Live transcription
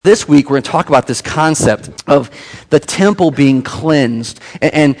This week, we're going to talk about this concept of the temple being cleansed.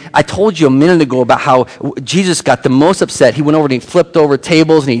 And I told you a minute ago about how Jesus got the most upset. He went over and he flipped over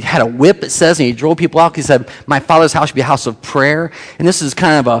tables and he had a whip, it says, and he drove people out. He said, my Father's house should be a house of prayer. And this is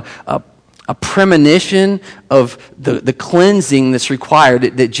kind of a premonition of the cleansing that's required,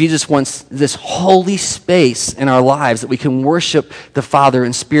 that Jesus wants this holy space in our lives that we can worship the Father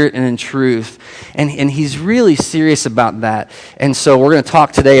in spirit and in truth. And he's really serious about that. And so we're going to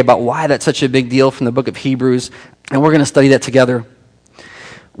talk today about why that's such a big deal from the book of Hebrews, and we're going to study that together.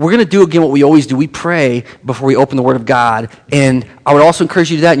 We're going to do again what we always do. We pray before we open the Word of God. And I would also encourage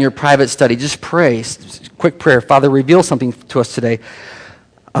you to do that in your private study. Just pray. Quick prayer. Father, reveal something to us today.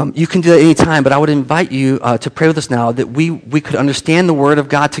 You can do that any time, but I would invite you to pray with us now that we could understand the Word of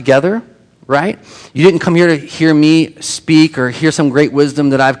God together, right? You didn't come here to hear me speak or hear some great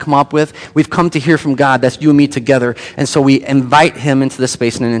wisdom that I've come up with. We've come to hear from God. That's you and me together. And so we invite Him into this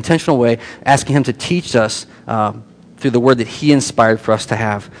space in an intentional way, asking Him to teach us through the word that He inspired for us to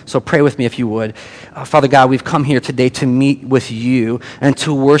have. So pray with me if you would. Father God, we've come here today to meet with you and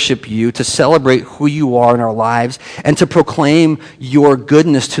to worship you, to celebrate who you are in our lives, and to proclaim your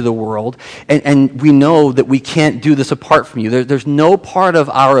goodness to the world. And we know that we can't do this apart from you. There's no part of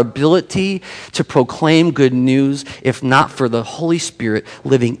our ability to proclaim good news if not for the Holy Spirit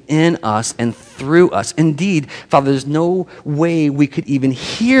living in us and through us. Indeed, Father, there's no way we could even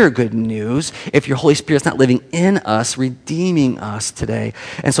hear good news if your Holy Spirit's not living in us, redeeming us today.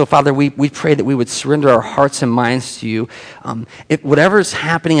 And so, Father, we pray that we would surrender our hearts and minds to you. Whatever's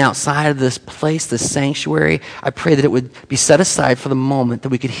happening outside of this place, this sanctuary, I pray that it would be set aside for the moment, that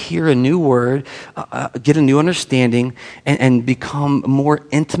we could hear a new word, get a new understanding, and become more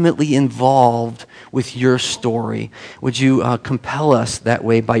intimately involved with your story. Would you compel us that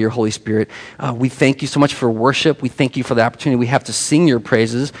way by your Holy Spirit? We thank you so much for worship. We thank you for the opportunity we have to sing your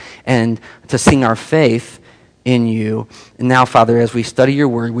praises and to sing our faith in you. And now, Father, as we study your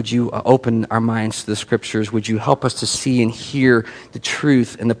word, would you open our minds to the scriptures? Would you help us to see and hear the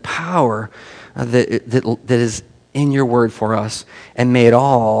truth and the power that is in your word for us? And may it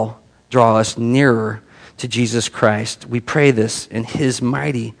all draw us nearer to Jesus Christ. We pray this in His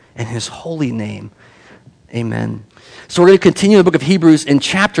mighty and His holy name. Amen. So we're going to continue the book of Hebrews in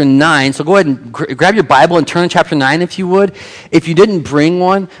chapter 9. So go ahead and grab your Bible and turn to chapter 9 if you would. If you didn't bring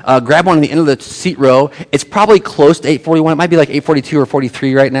one, grab one on the end of the seat row. It's probably close to 841. It might be like 842 or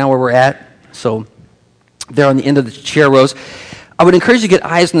 43 right now where we're at. So they're on the end of the chair rows. I would encourage you to get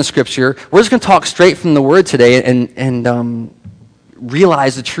eyes on the scripture. We're just going to talk straight from the word today and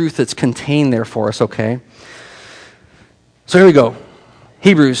realize the truth that's contained there for us, okay? So here we go.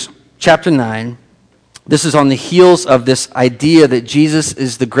 Hebrews chapter 9. This is on the heels of this idea that Jesus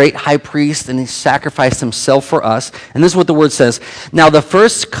is the great high priest and He sacrificed Himself for us. And this is what the word says. Now the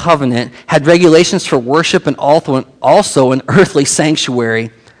first covenant had regulations for worship and also an earthly sanctuary.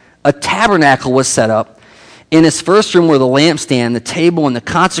 A tabernacle was set up. In its first room were the lampstand, the table, and the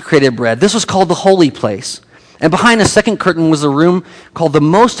consecrated bread. This was called the holy place. And behind the second curtain was a room called the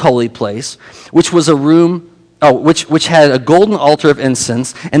most holy place, which was a room which had a golden altar of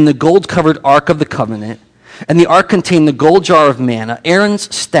incense and the gold-covered ark of the covenant. And the ark contained the gold jar of manna,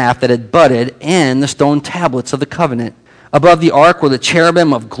 Aaron's staff that had budded, and the stone tablets of the covenant. Above the ark were the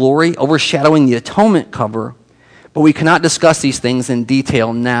cherubim of glory overshadowing the atonement cover. But we cannot discuss these things in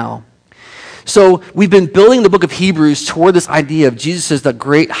detail now. So we've been building the book of Hebrews toward this idea of Jesus as the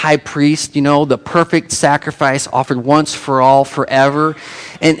great high priest, the perfect sacrifice offered once for all, forever.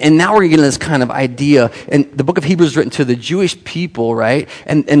 And now we're getting this kind of idea. And the book of Hebrews is written to the Jewish people, right?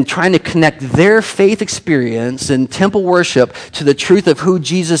 And trying to connect their faith experience in temple worship to the truth of who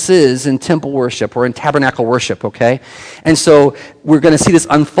Jesus is in temple worship or in tabernacle worship, okay? And so we're going to see this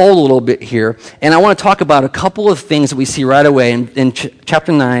unfold a little bit here. And I want to talk about a couple of things that we see right away in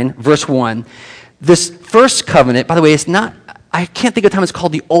chapter 9, verse 1. This first covenant, by the way, I can't think of a time it's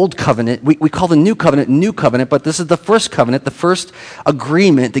called the Old Covenant. We call the New Covenant, but this is the first covenant, the first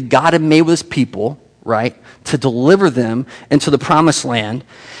agreement that God had made with His people, right, to deliver them into the promised land,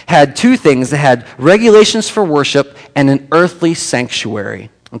 had two things. It had regulations for worship and an earthly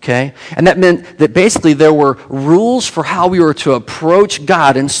sanctuary. Okay? And that meant that basically there were rules for how we were to approach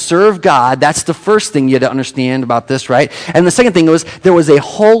God and serve God. That's the first thing you had to understand about this, right? And the second thing was there was a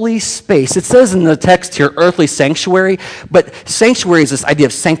holy space. It says in the text here, earthly sanctuary, but sanctuary is this idea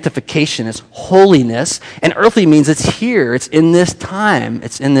of sanctification. It's holiness. And earthly means it's here. It's in this time.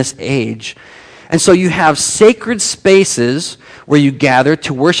 It's in this age. And so you have sacred spaces where you gather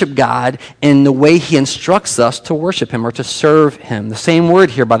to worship God in the way he instructs us to worship him or to serve him. The same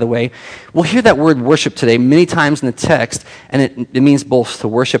word here, by the way. We'll hear that word worship today many times in the text, and it means both to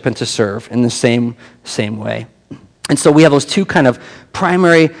worship and to serve in the same way. And so we have those two kind of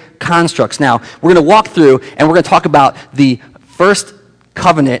primary constructs. Now, we're going to walk through, and we're going to talk about the first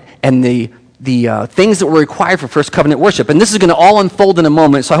covenant and the things that were required for first covenant worship. And this is going to all unfold in a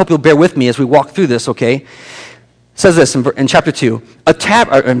moment, so I hope you'll bear with me as we walk through this, okay? It says this in chapter 2,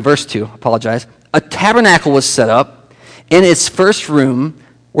 in verse 2, a tabernacle was set up. In its first room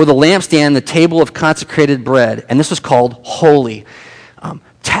were the lampstand, the table of consecrated bread, and this was called holy.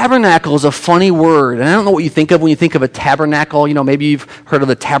 Tabernacle is a funny word, and I don't know what you think of when you think of a tabernacle. You know, maybe you've heard of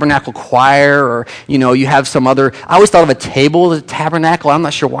the tabernacle choir, or, you know, you have some other. I always thought of a table as a tabernacle. I'm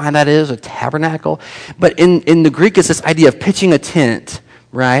not sure why that is, a tabernacle. But in the Greek, it's this idea of pitching a tent,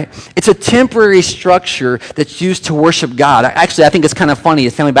 right? It's a temporary structure that's used to worship God. Actually, I think it's kind of funny.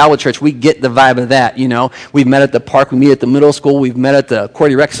 At Family Bible Church, we get the vibe of that, you know. We've met at the park. We meet at the middle school. We've met at the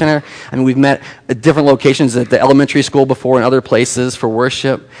Cordy Rec Center. I mean, we've met at different locations at the elementary school before and other places for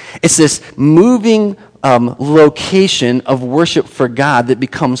worship. It's this moving location of worship for God that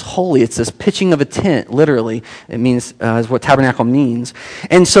becomes holy. It's this pitching of a tent, literally. It means, is what tabernacle means.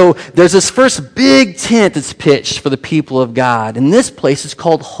 And so there's this first big tent that's pitched for the people of God. And this place is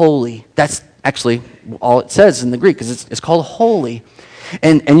called holy. That's actually all it says in the Greek, because it's called holy.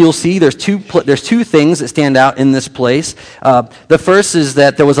 And you'll see there's two things that stand out in this place. The first is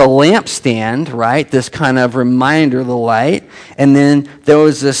that there was a lampstand, right? This kind of reminder of the light. And then there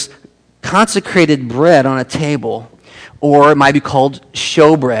was this consecrated bread on a table, or it might be called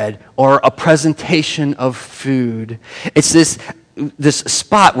showbread, or a presentation of food. It's this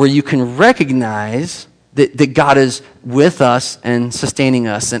spot where you can recognize that God is with us and sustaining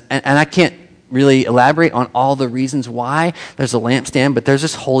us. And I can't really elaborate on all the reasons why there's a lampstand, but there's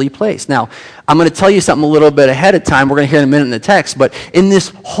this holy place. Now, I'm going to tell you something a little bit ahead of time. We're going to hear in a minute in the text, but in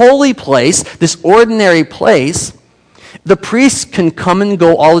this holy place, this ordinary place, the priests can come and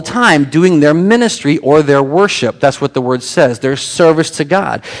go all the time doing their ministry or their worship. That's what the word says, their service to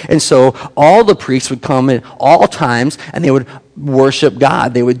God. And so all the priests would come at all times and they would worship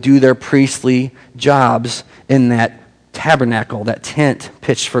God. They would do their priestly jobs in that tabernacle, that tent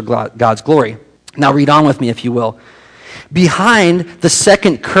pitched for God's glory. Now read on with me, if you will. Behind the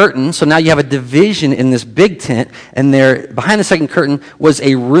second curtain, so now you have a division in this big tent, and there, behind the second curtain was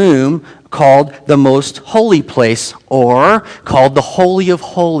a room called the most holy place, or called the Holy of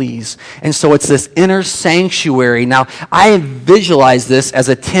Holies. And so it's this inner sanctuary. Now, I visualize this as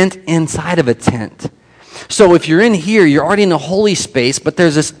a tent inside of a tent. So if you're in here, you're already in a holy space, but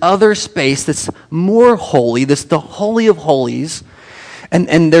there's this other space that's more holy, this the Holy of Holies.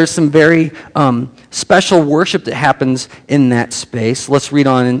 And there's some very special worship that happens in that space. Let's read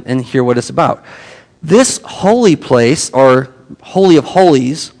on and hear what it's about. This holy place, or Holy of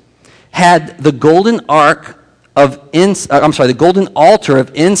Holies, had the golden the golden altar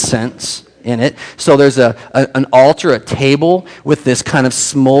of incense in it. So there's an altar, a table with this kind of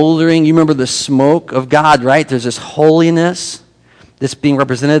smoldering. You remember the smoke of God, right? There's this holiness that's being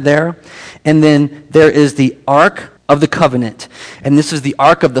represented there. And then there is the Ark of the Covenant. And this is the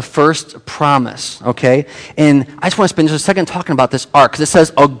Ark of the first promise, okay? And I just want to spend just a second talking about this Ark, because it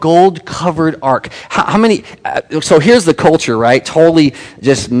says a gold-covered Ark. How many, so here's the culture, right? Totally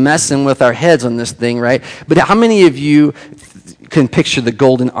just messing with our heads on this thing, right? But how many of you can picture the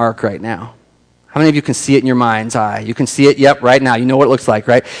golden Ark right now? How many of you can see it in your mind's eye? You can see it, yep, right now. You know what it looks like,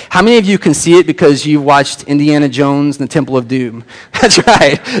 right? How many of you can see it because you watched Indiana Jones and the Temple of Doom? That's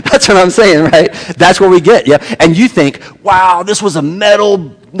right. That's what I'm saying, right? That's what we get, yeah. And you think, wow, this was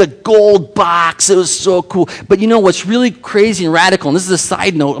the gold box. It was so cool. But you know what's really crazy and radical, and this is a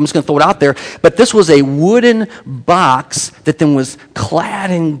side note, I'm just going to throw it out there, but this was a wooden box that then was clad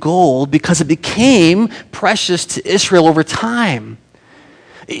in gold because it became precious to Israel over time.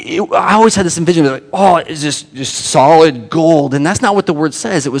 I always had this envision of like, oh, it's just solid gold. And that's not what the word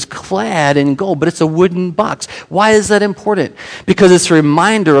says. It was clad in gold, but it's a wooden box. Why is that important? Because it's a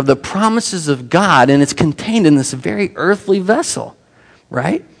reminder of the promises of God, and it's contained in this very earthly vessel,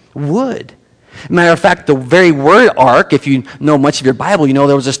 right? Wood. Matter of fact, the very word ark, if you know much of your Bible, you know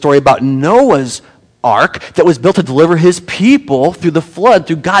there was a story about Noah's ark that was built to deliver his people through the flood,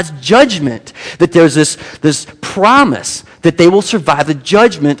 through God's judgment, that there's this promise that they will survive the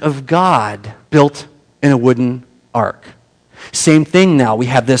judgment of God built in a wooden ark. Same thing now. We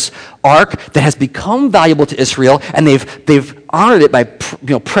have this ark that has become valuable to Israel, and they've honored it by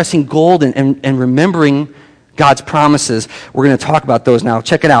pressing gold and remembering God's promises. We're going to talk about those now.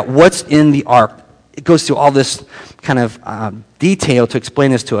 Check it out. What's in the ark? it goes through all this kind of detail to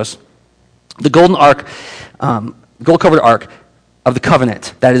explain this to us. The golden ark, gold-covered ark of the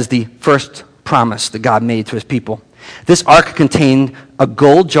covenant, that is the first promise that God made to his people. This ark contained a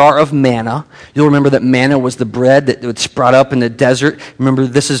gold jar of manna. You'll remember that manna was the bread that would sprout up in the desert. Remember,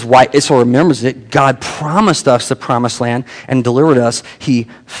 this is why Israel remembers it. God promised us the promised land and delivered us. He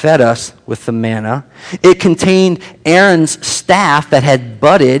fed us with the manna. It contained Aaron's staff that had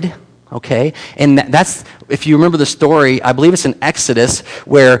budded, okay? And that's, if you remember the story, I believe it's in Exodus,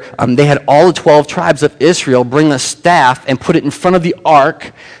 where they had all the 12 tribes of Israel bring a staff and put it in front of the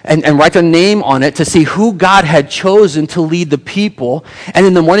ark and write their name on it to see who God had chosen to lead the people. And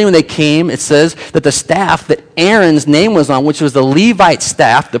in the morning when they came, it says that the staff that Aaron's name was on, which was the Levite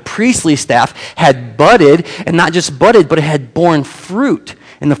staff, the priestly staff, had budded, and not just budded, but it had borne fruit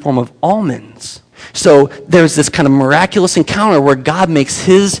in the form of almonds. So there's this kind of miraculous encounter where God makes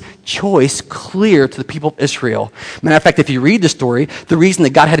his choice clear to the people of Israel. Matter of fact, if you read the story, the reason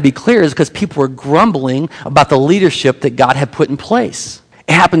that God had to be clear is because people were grumbling about the leadership that God had put in place.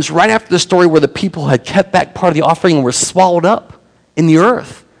 It happens right after the story where the people had kept back part of the offering and were swallowed up in the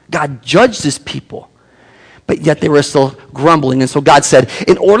earth. God judged his people, but yet they were still grumbling. And so God said,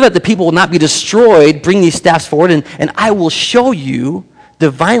 in order that the people will not be destroyed, bring these staffs forward, and I will show you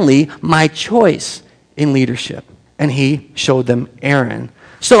divinely my choice in leadership. And he showed them Aaron.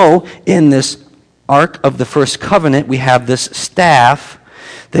 So in this ark of the first covenant, we have this staff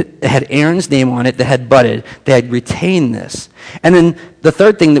that had Aaron's name on it that had budded. They had retained this. And then the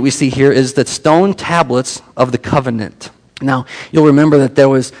third thing that we see here is the stone tablets of the covenant. Now, you'll remember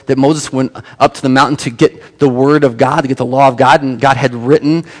that Moses went up to the mountain to get the word of God, to get the law of God, and God had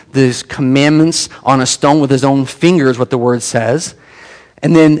written these commandments on a stone with his own fingers, what the word says.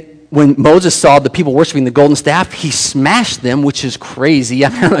 And then when Moses saw the people worshiping the golden staff, he smashed them, which is crazy.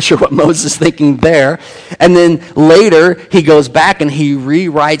 I'm not sure what Moses is thinking there. And then later, he goes back and he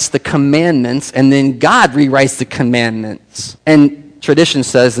rewrites the commandments, and then God rewrites the commandments. And tradition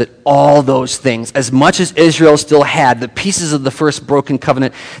says that all those things, as much as Israel still had, the pieces of the first broken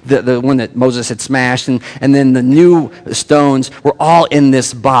covenant, the one that Moses had smashed, and then the new stones were all in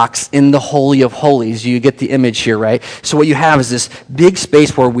this box in the Holy of Holies. You get the image here, right? So what you have is this big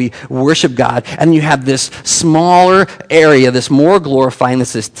space where we worship God, and you have this smaller area, this more glorifying,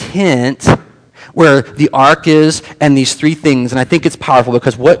 this tent, where the ark is, and these three things. And I think it's powerful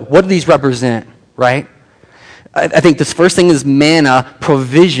because what do these represent, right? I think this first thing is manna,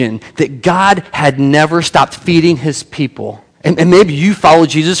 provision, that God had never stopped feeding his people. And maybe you follow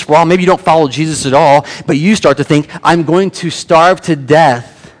Jesus for all, maybe you don't follow Jesus at all, but you start to think, I'm going to starve to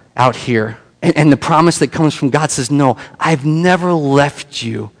death out here. And the promise that comes from God says, no, I've never left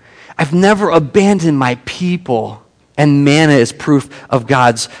you. I've never abandoned my people. And manna is proof of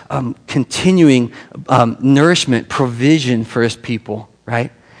God's continuing nourishment, provision for his people,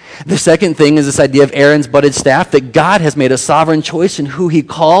 right? The second thing is this idea of Aaron's budded staff, that God has made a sovereign choice in who he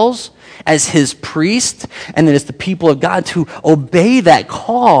calls as his priest, and that it's the people of God to obey that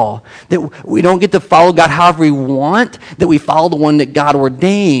call, that we don't get to follow God however we want, that we follow the one that God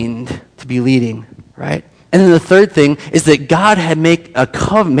ordained to be leading, right? And then the third thing is that God had made a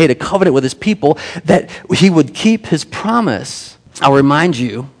covenant with his people that he would keep his promise. I'll remind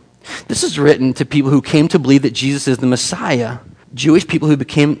you, this is written to people who came to believe that Jesus is the Messiah. Jewish people who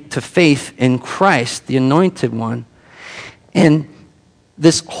became to faith in Christ, the Anointed One. And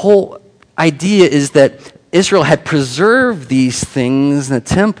this whole idea is that Israel had preserved these things in the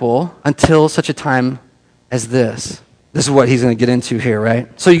temple until such a time as this. This is what he's going to get into here, right?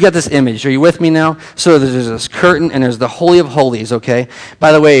 So you got this image. Are you with me now? So there's this curtain and there's the Holy of Holies, okay?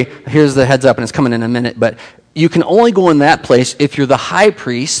 By the way, here's the heads up, and it's coming in a minute, but you can only go in that place if you're the high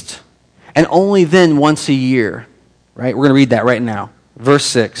priest, and only then once a year. Right? We're going to read that right now. Verse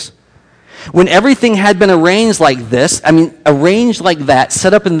 6. When everything had been arranged like this, arranged like that,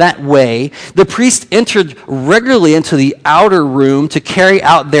 set up in that way, the priests entered regularly into the outer room to carry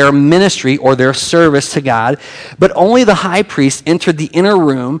out their ministry or their service to God, but only the high priest entered the inner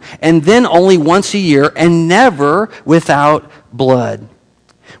room, and then only once a year, and never without blood,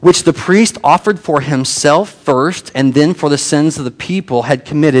 which the priest offered for himself first, and then for the sins of the people had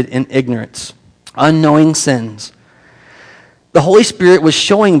committed in ignorance, unknowing sins. The Holy Spirit was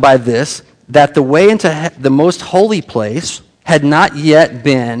showing by this that the way into the most holy place had not yet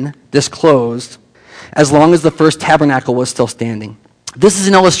been disclosed as long as the first tabernacle was still standing. This is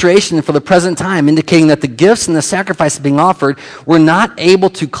an illustration for the present time, indicating that the gifts and the sacrifices being offered were not able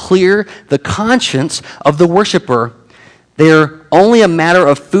to clear the conscience of the worshiper. They're only a matter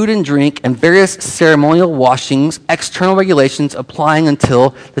of food and drink and various ceremonial washings, external regulations applying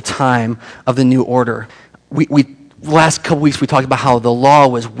until the time of the new order. Last couple weeks we talked about how the law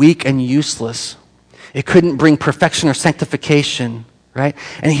was weak and useless. It couldn't bring perfection or sanctification, right?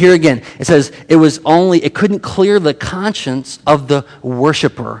 And here again, it says it couldn't clear the conscience of the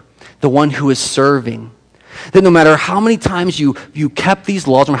worshiper, the one who is serving. That no matter how many times you kept these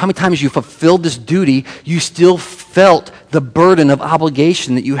laws, or how many times you fulfilled this duty, you still felt the burden of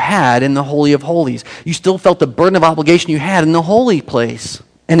obligation that you had in the Holy of Holies. You still felt the burden of obligation you had in the holy place.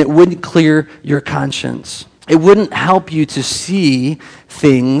 And it wouldn't clear your conscience. It wouldn't help you to see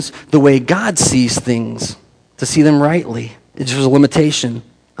things the way God sees things, to see them rightly. It just was a limitation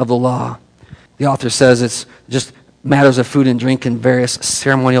of the law. The author says it's just matters of food and drink and various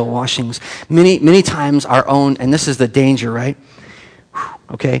ceremonial washings. Many times our own, and this is the danger, right?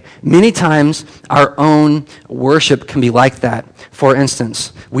 Okay? Many times our own worship can be like that. For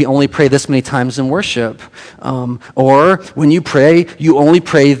instance, we only pray this many times in worship. Or when you pray, you only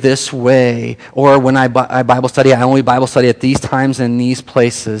pray this way. Or when I Bible study, I only Bible study at these times and these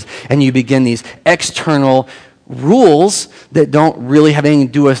places. And you begin these external rules that don't really have anything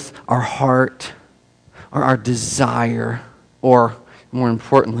to do with our heart or our desire, or more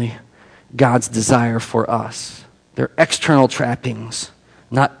importantly, God's desire for us. They're external trappings,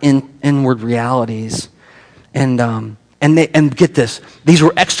 not inward realities. And get this, these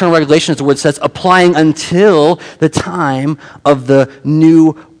were external regulations, the word says, applying until the time of the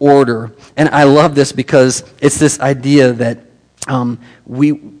new order. And I love this because it's this idea that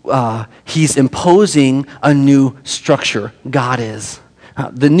he's imposing a new structure. God is.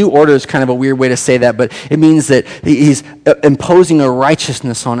 The new order is kind of a weird way to say that, but it means that he's imposing a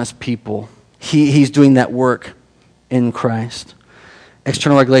righteousness on his people. He's doing that work in Christ.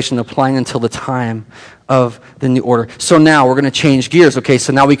 External regulation applying until the time of the new order. So now we're going to change gears. Okay,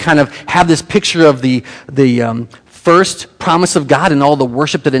 so now we kind of have this picture of the first promise of God and all the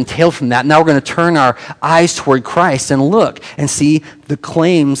worship that entailed from that. Now we're going to turn our eyes toward Christ and look and see the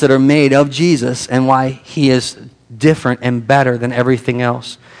claims that are made of Jesus and why he is different and better than everything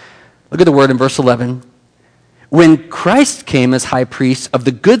else. Look at the word in verse 11. When Christ came as high priest of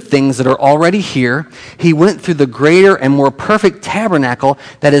the good things that are already here, he went through the greater and more perfect tabernacle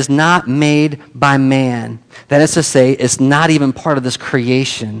that is not made by man. That is to say, it's not even part of this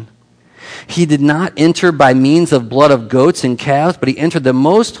creation. He did not enter by means of blood of goats and calves, but he entered the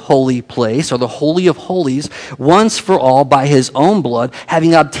most holy place, or the Holy of Holies, once for all by his own blood,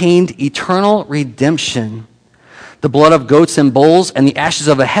 having obtained eternal redemption. The blood of goats and bulls and the ashes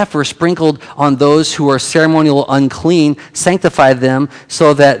of a heifer sprinkled on those who are ceremonial unclean sanctify them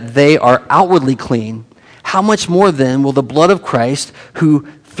so that they are outwardly clean. How much more then will the blood of Christ, who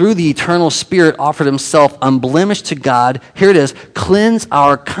through the eternal Spirit offered himself unblemished to God, here it is, cleanse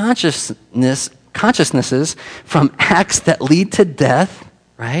our consciousnesses from acts that lead to death,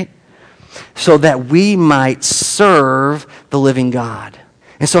 right? So that we might serve the living God.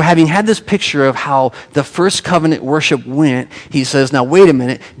 And so having had this picture of how the first covenant worship went, he says, now wait a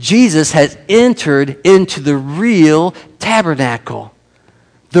minute, Jesus has entered into the real tabernacle,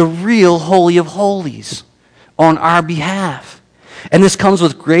 the real Holy of Holies on our behalf. And this comes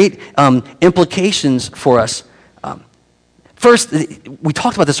with great implications for us. First, we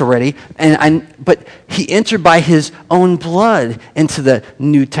talked about this already, but he entered by his own blood into the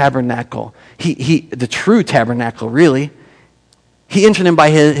new tabernacle. The true tabernacle, really. He entered in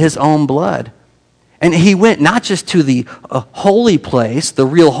by his own blood. And he went not just to the holy place, the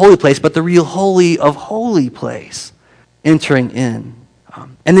real holy place, but the real holy of holy place, entering in.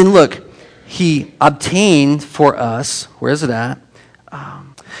 And then look, he obtained for us, where is it at?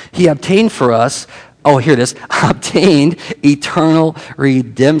 He obtained for us, here it is, obtained eternal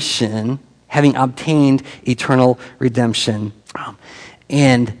redemption, having obtained eternal redemption.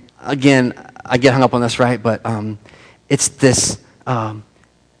 And again, I get hung up on this, right? But it's this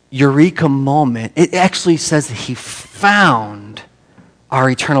eureka moment. It actually says that he found our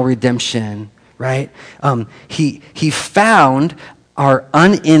eternal redemption, right? He found our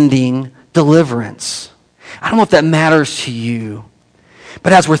unending deliverance. I don't know if that matters to you,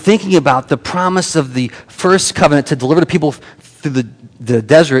 but as we're thinking about the promise of the first covenant to deliver the people through the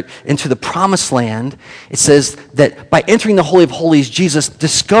desert into the promised land, it says that by entering the Holy of Holies, Jesus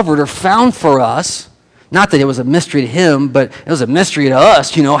discovered or found for us, not that it was a mystery to him, but it was a mystery to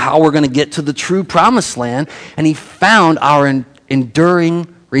us, how we're going to get to the true promised land. And he found our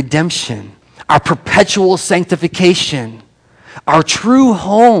enduring redemption, our perpetual sanctification, our true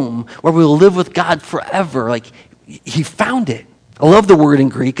home where we will live with God forever. Like, he found it. I love the word in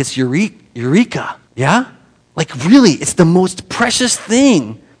Greek. It's eureka. Yeah? Like really, it's the most precious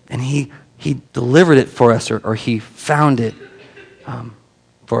thing. And he delivered it for us, or he found it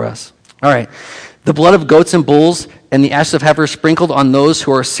for us. All right. The blood of goats and bulls and the ashes of heifers sprinkled on those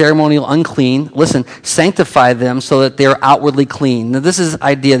who are ceremonial unclean. Listen, sanctify them so that they are outwardly clean. Now, this is the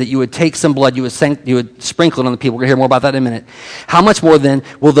idea that you would take some blood, you would sprinkle it on the people. We're going to hear more about that in a minute. How much more then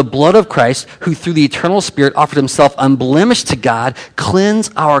will the blood of Christ, who through the eternal Spirit offered himself unblemished to God,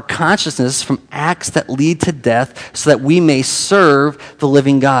 cleanse our consciousness from acts that lead to death so that we may serve the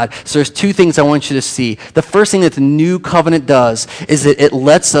living God? So there's two things I want you to see. The first thing that the new covenant does is that it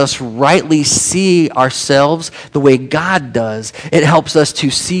lets us rightly see ourselves the way God does. It helps us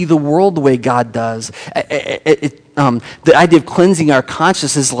to see the world the way God does. The idea of cleansing our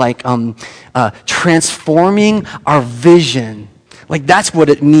conscience is like transforming our vision. Like that's what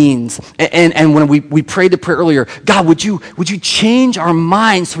it means. And when we prayed the prayer earlier, God, would you change our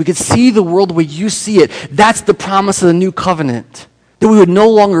minds so we could see the world the way you see it? That's the promise of the new covenant. That we would no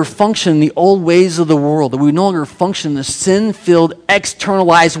longer function in the old ways of the world, that we would no longer function in the sin-filled,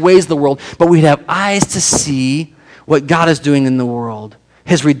 externalized ways of the world, but we'd have eyes to see what God is doing in the world,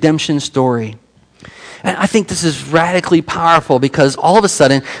 his redemption story. And I think this is radically powerful because all of a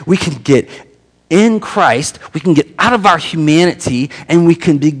sudden we can get in Christ, we can get out of our humanity, and we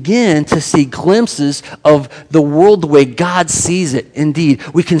can begin to see glimpses of the world the way God sees it. Indeed,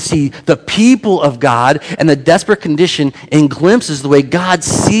 we can see the people of God and the desperate condition in glimpses the way God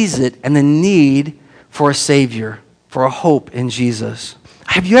sees it and the need for a Savior, for a hope in Jesus.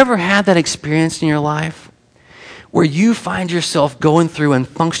 Have you ever had that experience in your life where you find yourself going through and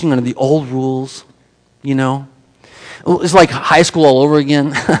functioning under the old rules, you know? It's like high school all over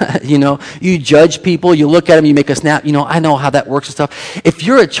again. You know, you judge people, you look at them, you make a snap. You know, I know how that works and stuff. If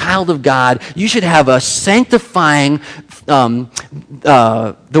you're a child of God, you should have a sanctifying, the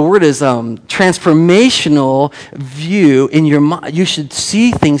word is transformational view in your mind. You should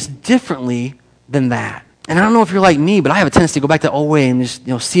see things differently than that. And I don't know if you're like me, but I have a tendency to go back to the old way and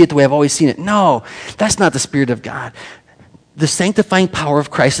just see it the way I've always seen it. No, that's not the Spirit of God. The sanctifying power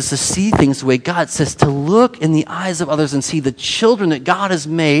of Christ is to see things the way God says, to look in the eyes of others and see the children that God has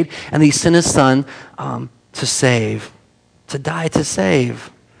made and that he sent his son to save, to die to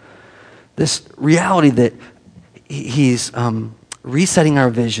save. This reality that he's resetting our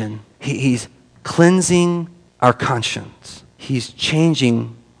vision. He's cleansing our conscience. He's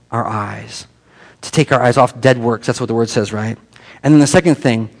changing our eyes. To take our eyes off dead works, that's what the word says, right? And then the second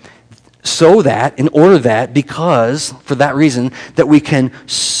thing, so that, in order that, because, for that reason, that we can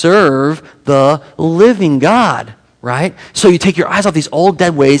serve the living God, right? So you take your eyes off these old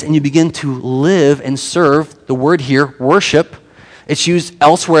dead ways and you begin to live and serve, the word here, worship. It's used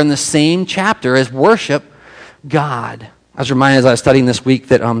elsewhere in the same chapter as worship God. I was reminded as I was studying this week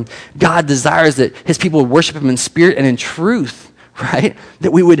that God desires that his people would worship him in spirit and in truth, right?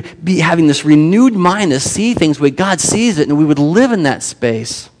 That we would be having this renewed mind to see things the way God sees it, and we would live in that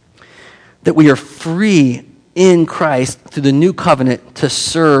space. That we are free in Christ through the new covenant to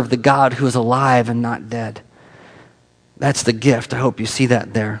serve the God who is alive and not dead. That's the gift. I hope you see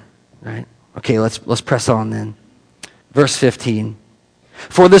that there, right? Okay, let's press on then. Verse 15.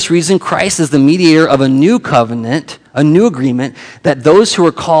 For this reason, Christ is the mediator of a new covenant, a new agreement, that those who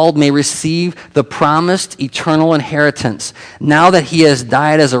are called may receive the promised eternal inheritance, now that he has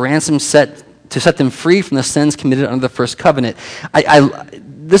died as a ransom to set them free from the sins committed under the first covenant.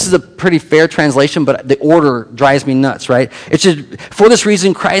 This is a pretty fair translation, but the order drives me nuts, right? It's just, for this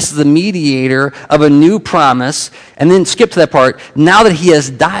reason, Christ is the mediator of a new promise, and then skip to that part, now that he has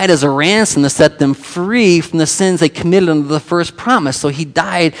died as a ransom to set them free from the sins they committed under the first promise. So he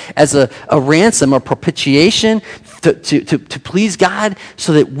died as a ransom, a propitiation to please God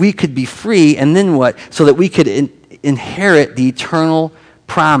so that we could be free, and then what? So that we could inherit the eternal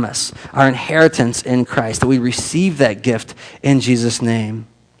promise, our inheritance in Christ, that we receive that gift in Jesus' name.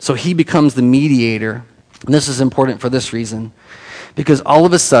 So he becomes the mediator. And this is important for this reason. Because all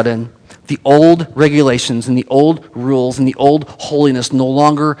of a sudden, the old regulations and the old rules and the old holiness no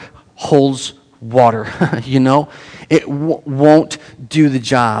longer holds water. You know? It won't do the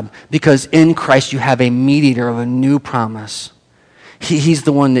job. Because in Christ you have a mediator of a new promise. He's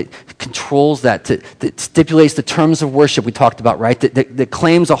the one that controls that stipulates the terms of worship we talked about, right? That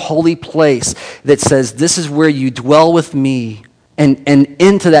claims a holy place, that says, this is where you dwell with me. And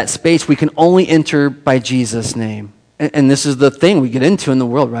into that space we can only enter by Jesus' name. And this is the thing we get into in the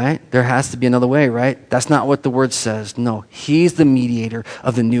world, right? There has to be another way, right? That's not what the word says. No, he's the mediator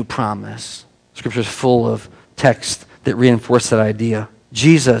of the new promise. Scripture is full of texts that reinforce that idea.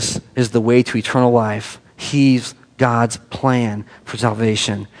 Jesus is the way to eternal life. He's God's plan for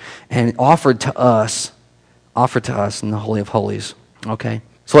salvation, and offered to us offered to us in the Holy of Holies. Okay?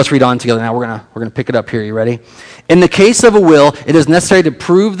 So let's read on together now. We're gonna pick it up here. You ready? In the case of a will, it is necessary to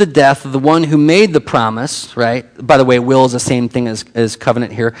prove the death of the one who made the promise, right? By the way, will is the same thing as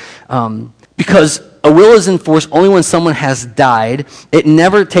covenant here. Because a will is enforced only when someone has died. It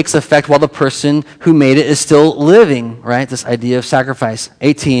never takes effect while the person who made it is still living, right? This idea of sacrifice.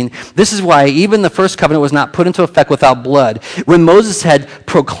 18. This is why even the first covenant was not put into effect without blood. When Moses had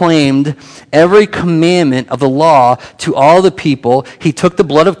proclaimed every commandment of the law to all the people, he took the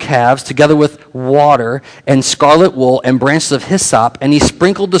blood of calves together with water and scarlet wool and branches of hyssop, and he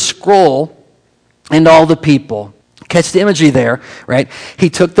sprinkled the scroll and all the people. Catch the imagery there, right? He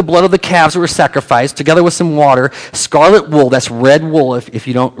took the blood of the calves that were sacrificed together with some water, scarlet wool, that's red wool if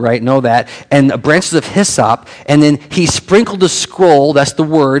you don't know that, and branches of hyssop, and then he sprinkled the scroll, that's the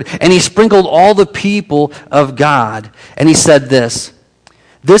word, and he sprinkled all the people of God. And he said this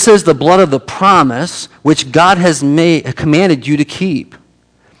is the blood of the promise which God has commanded you to keep.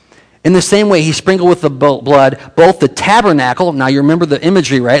 In the same way, he sprinkled with the blood both the tabernacle, now you remember the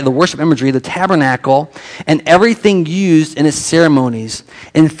imagery, right? The worship imagery, the tabernacle, and everything used in its ceremonies.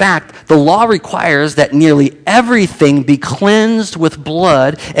 In fact, the law requires that nearly everything be cleansed with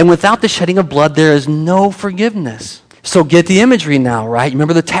blood, and without the shedding of blood, there is no forgiveness. So get the imagery now, right?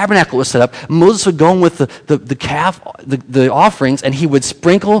 Remember the tabernacle was set up. Moses would go in with the calf, the offerings, and he would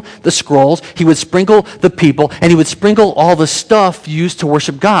sprinkle the scrolls, he would sprinkle the people, and he would sprinkle all the stuff used to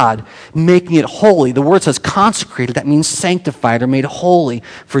worship God, making it holy. The word says consecrated. That means sanctified or made holy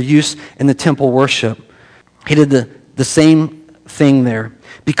for use in the temple worship. He did the same thing there.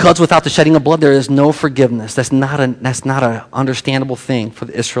 Because without the shedding of blood, there is no forgiveness. That's not an understandable thing for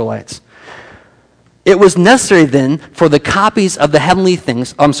the Israelites. It was necessary then for the copies of the heavenly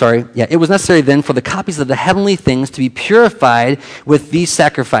things, it was necessary then for the copies of the heavenly things to be purified with these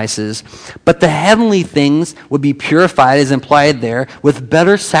sacrifices. But the heavenly things would be purified, as implied there, with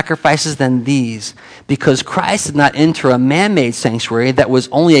better sacrifices than these, because Christ did not enter a man-made sanctuary that was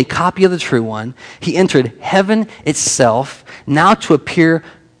only a copy of the true one. He entered heaven itself, now to appear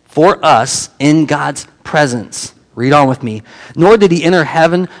for us in God's presence. Read on with me. Nor did he enter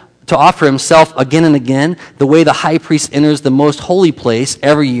heaven to offer himself again and again, the way the high priest enters the most holy place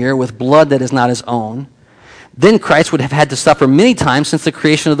every year with blood that is not his own. Then Christ would have had to suffer many times since the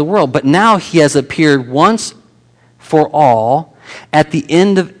creation of the world. But now he has appeared once for all at the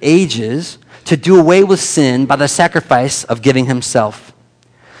end of ages to do away with sin by the sacrifice of giving himself.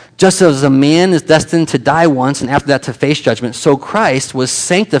 Just as a man is destined to die once and after that to face judgment, so Christ was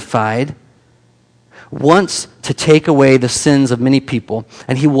sanctified once to take away the sins of many people,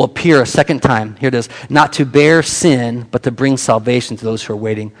 and he will appear a second time, here it is, not to bear sin, but to bring salvation to those who are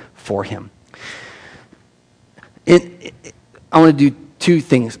waiting for him. I want to do two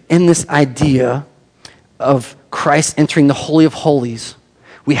things. In this idea of Christ entering the Holy of Holies,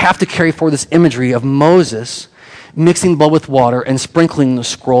 we have to carry forward this imagery of Moses mixing blood with water and sprinkling the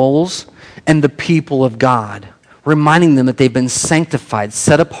scrolls and the people of God, reminding them that they've been sanctified,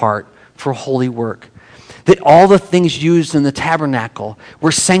 set apart for holy work. That all the things used in the tabernacle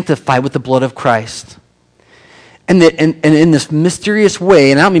were sanctified with the blood of Christ. And that in this mysterious way,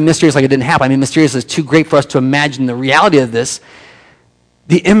 and I don't mean mysterious like it didn't happen, I mean mysterious is too great for us to imagine the reality of this.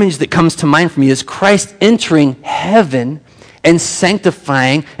 The image that comes to mind for me is Christ entering heaven and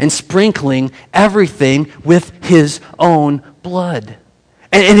sanctifying and sprinkling everything with his own blood.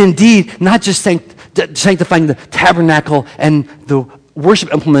 And indeed, not just sanctifying the tabernacle and the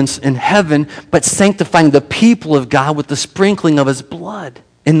worship implements in heaven, but sanctifying the people of God with the sprinkling of his blood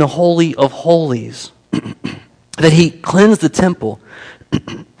in the Holy of Holies. That he cleansed the temple.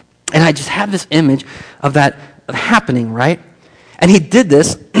 And I just have this image of that happening, right? And he did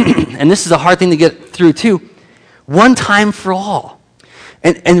this, and this is a hard thing to get through too, one time for all.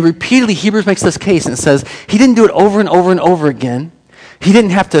 And repeatedly, Hebrews makes this case, and it says he didn't do it over and over and over again. He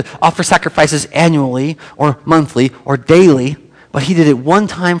didn't have to offer sacrifices annually or monthly or daily, but he did it one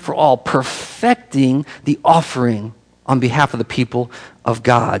time for all, perfecting the offering on behalf of the people of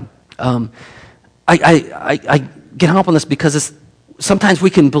God. I get hung up on this because sometimes we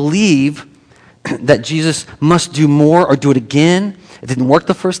can believe that Jesus must do more or do it again. It didn't work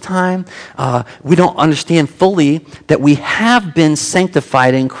the first time. We don't understand fully that we have been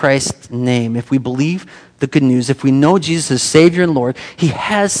sanctified in Christ's name. If we believe the good news, if we know Jesus as Savior and Lord, he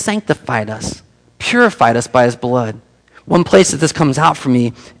has sanctified us, purified us by his blood. One place that this comes out for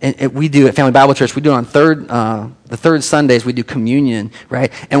me, and we do at Family Bible Church, we do it on the third Sundays, we do communion,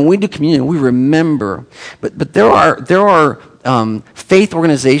 right? And when we do communion, we remember. But there are faith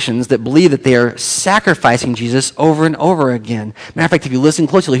organizations that believe that they are sacrificing Jesus over and over again. Matter of fact, if you listen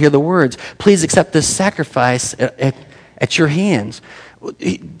closely, you'll hear the words, "Please accept this sacrifice at your hands."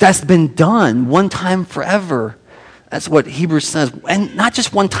 That's been done one time forever. That's what Hebrews says. And not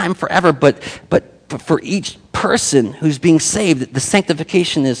just one time forever, but for each person who's being saved, the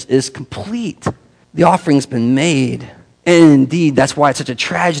sanctification is complete. The offering's been made. And indeed, that's why it's such a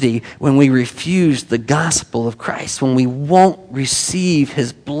tragedy when we refuse the gospel of Christ, when we won't receive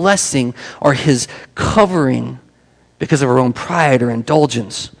his blessing or his covering because of our own pride or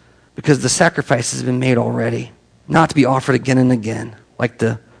indulgence, because the sacrifice has been made already, not to be offered again and again, like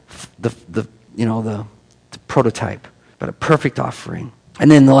the prototype, but a perfect offering. And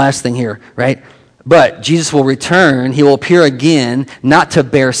then the last thing here, right? But Jesus will return, he will appear again, not to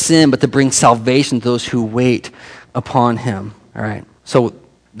bear sin, but to bring salvation to those who wait upon him. All right. So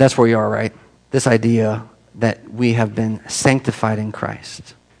that's where we are, right? This idea that we have been sanctified in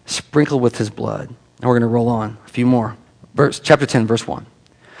Christ, sprinkled with his blood. And we're going to roll on a few more. Chapter 10, verse 1.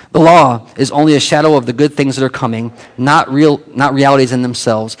 The law is only a shadow of the good things that are coming, not realities in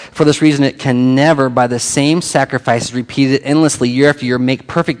themselves. For this reason, it can never, by the same sacrifices repeated endlessly year after year, make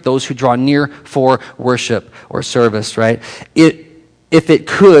perfect those who draw near for worship or service, right? If it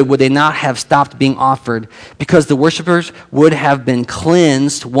could, would they not have stopped being offered? Because the worshipers would have been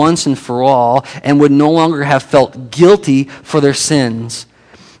cleansed once and for all and would no longer have felt guilty for their sins.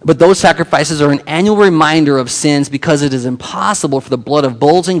 But those sacrifices are an annual reminder of sins because it is impossible for the blood of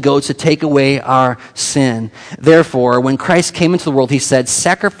bulls and goats to take away our sin. Therefore, when Christ came into the world, he said,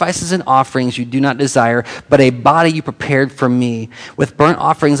 "Sacrifices and offerings you do not desire, but a body you prepared for me. With burnt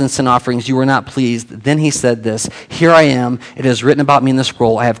offerings and sin offerings you were not pleased." Then he said this, "Here I am. It is written about me in the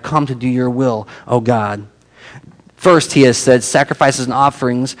scroll. I have come to do your will, O God." First, he has said, "Sacrifices and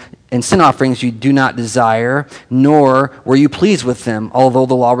offerings and sin offerings you do not desire, nor were you pleased with them, although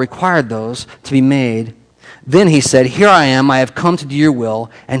the law required those to be made." Then he said, "Here I am, I have come to do your will,"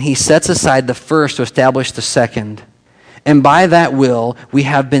 and he sets aside the first to establish the second. And by that will, we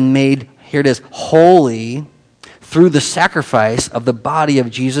have been made, here it is, holy through the sacrifice of the body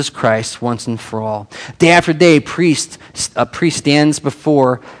of Jesus Christ once and for all. Day after day, a priest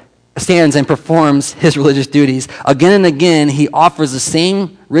stands and performs his religious duties. Again and again, he offers the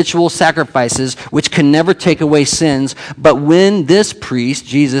same ritual sacrifices which can never take away sins. But when this priest,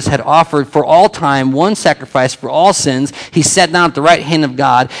 Jesus, had offered for all time one sacrifice for all sins, he sat down at the right hand of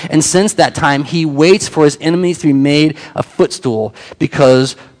God. And since that time, he waits for his enemies to be made a footstool,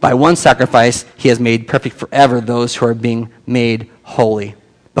 because by one sacrifice, he has made perfect forever those who are being made holy.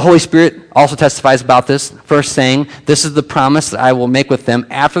 The Holy Spirit also testifies about this, first saying, "This is the promise that I will make with them.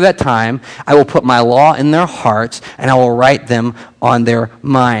 After that time, I will put my law in their hearts, and I will write them on their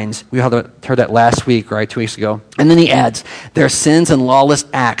minds." We heard that last week, right, 2 weeks ago. And then he adds, "Their sins and lawless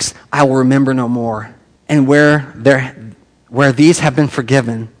acts I will remember no more. And where these have been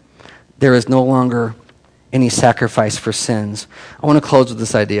forgiven, there is no longer any sacrifice for sins." I want to close with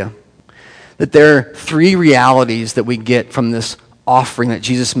this idea, that there are three realities that we get from this offering that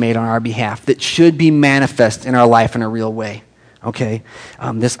Jesus made on our behalf that should be manifest in our life in a real way, okay?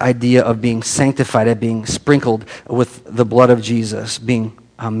 This idea of being sanctified, of being sprinkled with the blood of Jesus, being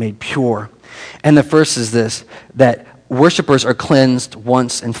made pure. And the first is this, that worshipers are cleansed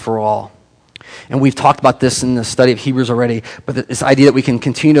once and for all. And we've talked about this in the study of Hebrews already, but this idea that we can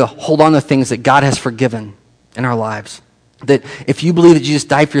continue to hold on to things that God has forgiven in our lives. That if you believe that Jesus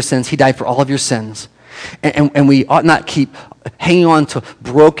died for your sins, he died for all of your sins. And we ought not keep hanging on to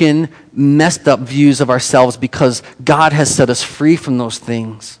broken, messed up views of ourselves, because God has set us free from those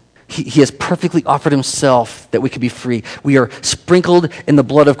things. He has perfectly offered himself that we could be free. We are sprinkled in the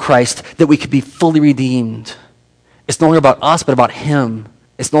blood of Christ that we could be fully redeemed. It's no longer about us, but about him.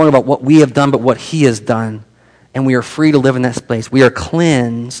 It's no longer about what we have done, but what he has done. And we are free to live in that space. We are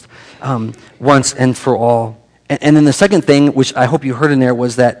cleansed once and for all. And then the second thing, which I hope you heard in there,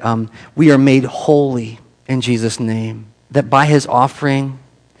 was that we are made holy in Jesus' name. That by his offering,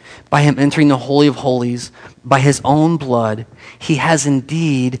 by him entering the Holy of Holies, by his own blood, he has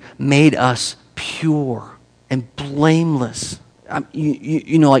indeed made us pure and blameless.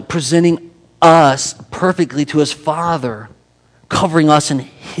 Like presenting us perfectly to his Father, covering us in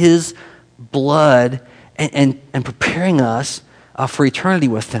his blood and preparing us for eternity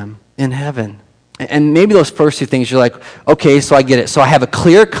with him in heaven. And maybe those first two things, you're like, okay, so I get it. So I have a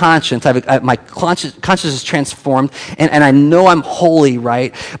clear conscience. My conscience is transformed, and I know I'm holy,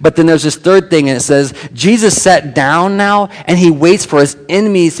 right? But then there's this third thing, and it says, Jesus sat down now, and he waits for his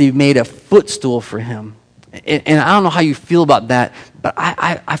enemies to be made a footstool for him. And I don't know how you feel about that, but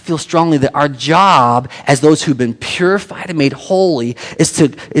I feel strongly that our job as those who've been purified and made holy is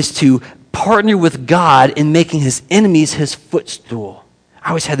to partner with God in making his enemies his footstool. I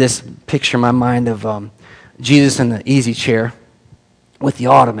always had this picture in my mind of Jesus in the easy chair with the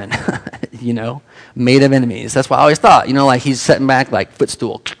ottoman, made of enemies. That's what I always thought, like he's sitting back, like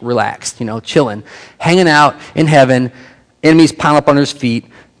footstool, relaxed, chilling, hanging out in heaven, enemies piling up under his feet,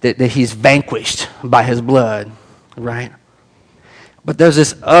 that he's vanquished by his blood, right? But there's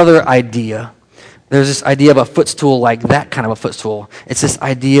this other idea. There's this idea of a footstool like that kind of a footstool. It's this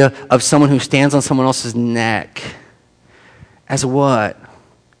idea of someone who stands on someone else's neck. As what?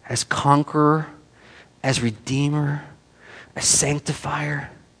 As conqueror, as redeemer, as sanctifier.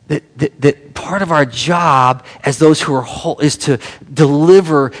 That part of our job as those who are whole is to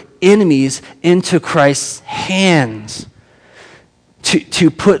deliver enemies into Christ's hands,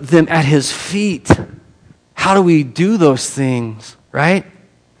 to put them at his feet. How do we do those things, right?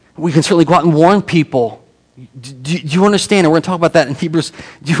 We can certainly go out and warn people. Do you understand? And we're going to talk about that in Hebrews.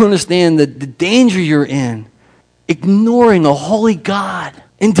 Do you understand the danger you're in? Ignoring a holy God.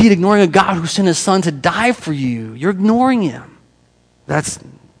 Indeed, ignoring a God who sent his son to die for you. You're ignoring him. That's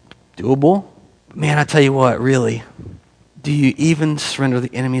doable. Man, I tell you what, really. Do you even surrender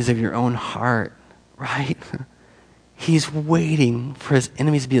the enemies of your own heart? Right? He's waiting for his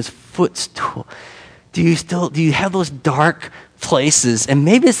enemies to be his footstool. Do you have those dark places? And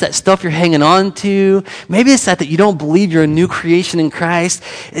maybe it's that stuff you're hanging on to. Maybe it's that you don't believe you're a new creation in Christ.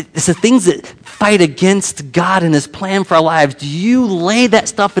 It's the things that fight against God and his plan for our lives. Do you lay that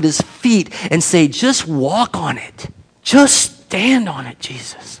stuff at his feet and say, just walk on it. Just stand on it,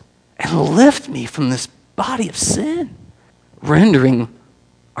 Jesus, and lift me from this body of sin, rendering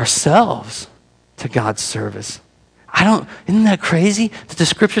ourselves to God's service? Isn't that crazy? That the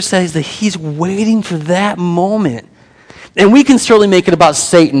scripture says that he's waiting for that moment. And we can certainly make it about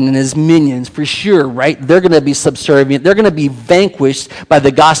Satan and his minions for sure, right? They're going to be subservient. They're going to be vanquished by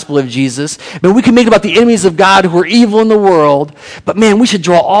the gospel of Jesus. But we can make it about the enemies of God who are evil in the world. But man, we should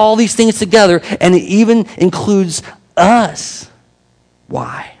draw all these things together, and it even includes us.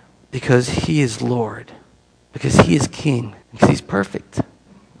 Why? Because he is Lord. Because he is King. Because he's perfect.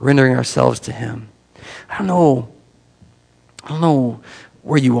 Rendering ourselves to him. I don't know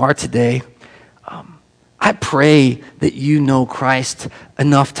where you are today. I pray that you know Christ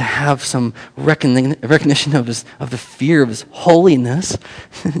enough to have some recognition of the fear of his holiness,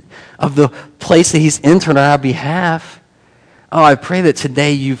 of the place that he's entered on our behalf. Oh, I pray that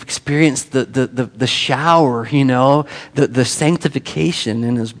today you've experienced the shower, the sanctification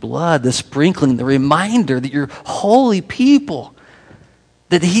in his blood, the sprinkling, the reminder that you're holy people,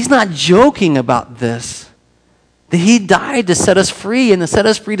 that he's not joking about this, that he died to set us free and to set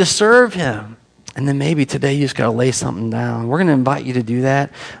us free to serve him. And then maybe today you just got to lay something down. We're going to invite you to do that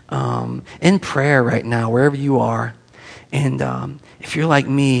in prayer right now, wherever you are. And if you're like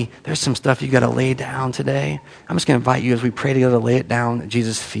me, there's some stuff you got to lay down today. I'm just going to invite you as we pray together to lay it down at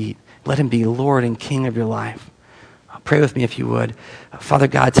Jesus' feet. Let him be Lord and King of your life. Pray with me if you would. Father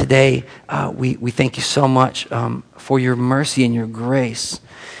God, today we thank you so much for your mercy and your grace.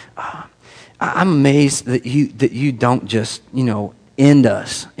 I'm amazed that you don't just, end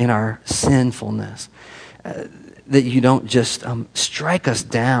us in our sinfulness, that you don't just strike us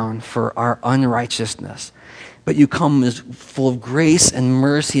down for our unrighteousness, but you come as full of grace and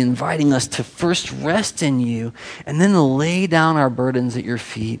mercy, inviting us to first rest in you and then to lay down our burdens at your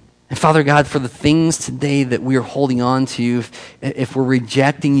feet. And Father God, for the things today that we are holding on to, if we're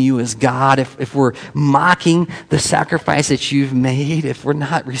rejecting you as God, if we're mocking the sacrifice that you've made, if we're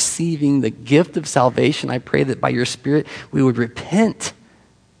not receiving the gift of salvation, I pray that by your Spirit we would repent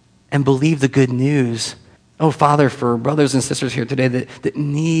and believe the good news. Oh, Father, for brothers and sisters here today that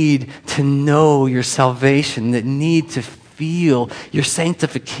need to know your salvation, that need to feel your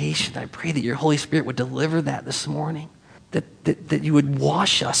sanctification, I pray that your Holy Spirit would deliver that this morning. That you would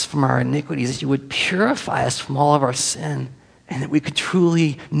wash us from our iniquities, that you would purify us from all of our sin, and that we could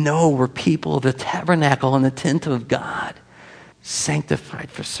truly know we're people of the tabernacle and the tent of God, sanctified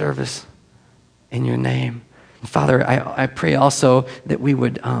for service in your name. And Father, I pray also that we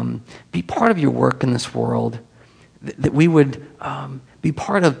would be part of your work in this world, that we would be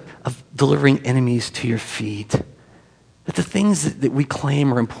part of delivering enemies to your feet, that the things that we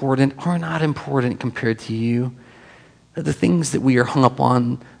claim are important are not important compared to you. The things that we are hung up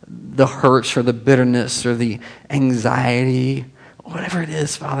on, the hurts or the bitterness or the anxiety, whatever it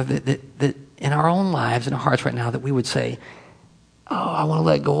is, Father, that in our own lives, in our hearts right now, that we would say, oh, I want to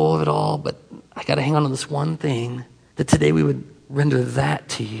let go of it all, but I got to hang on to this one thing, that today we would render that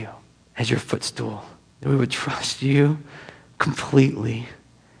to you as your footstool, that we would trust you completely,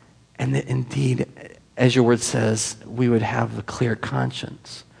 and that indeed, as your word says, we would have a clear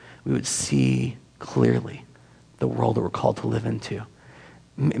conscience. We would see clearly the world that we're called to live into.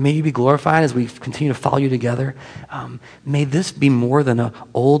 May you be glorified as we continue to follow you together. May this be more than an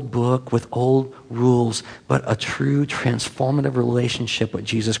old book with old rules, but a true transformative relationship with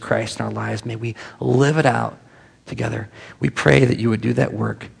Jesus Christ in our lives. May we live it out together. We pray that you would do that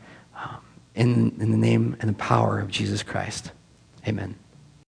work in the name and the power of Jesus Christ. Amen.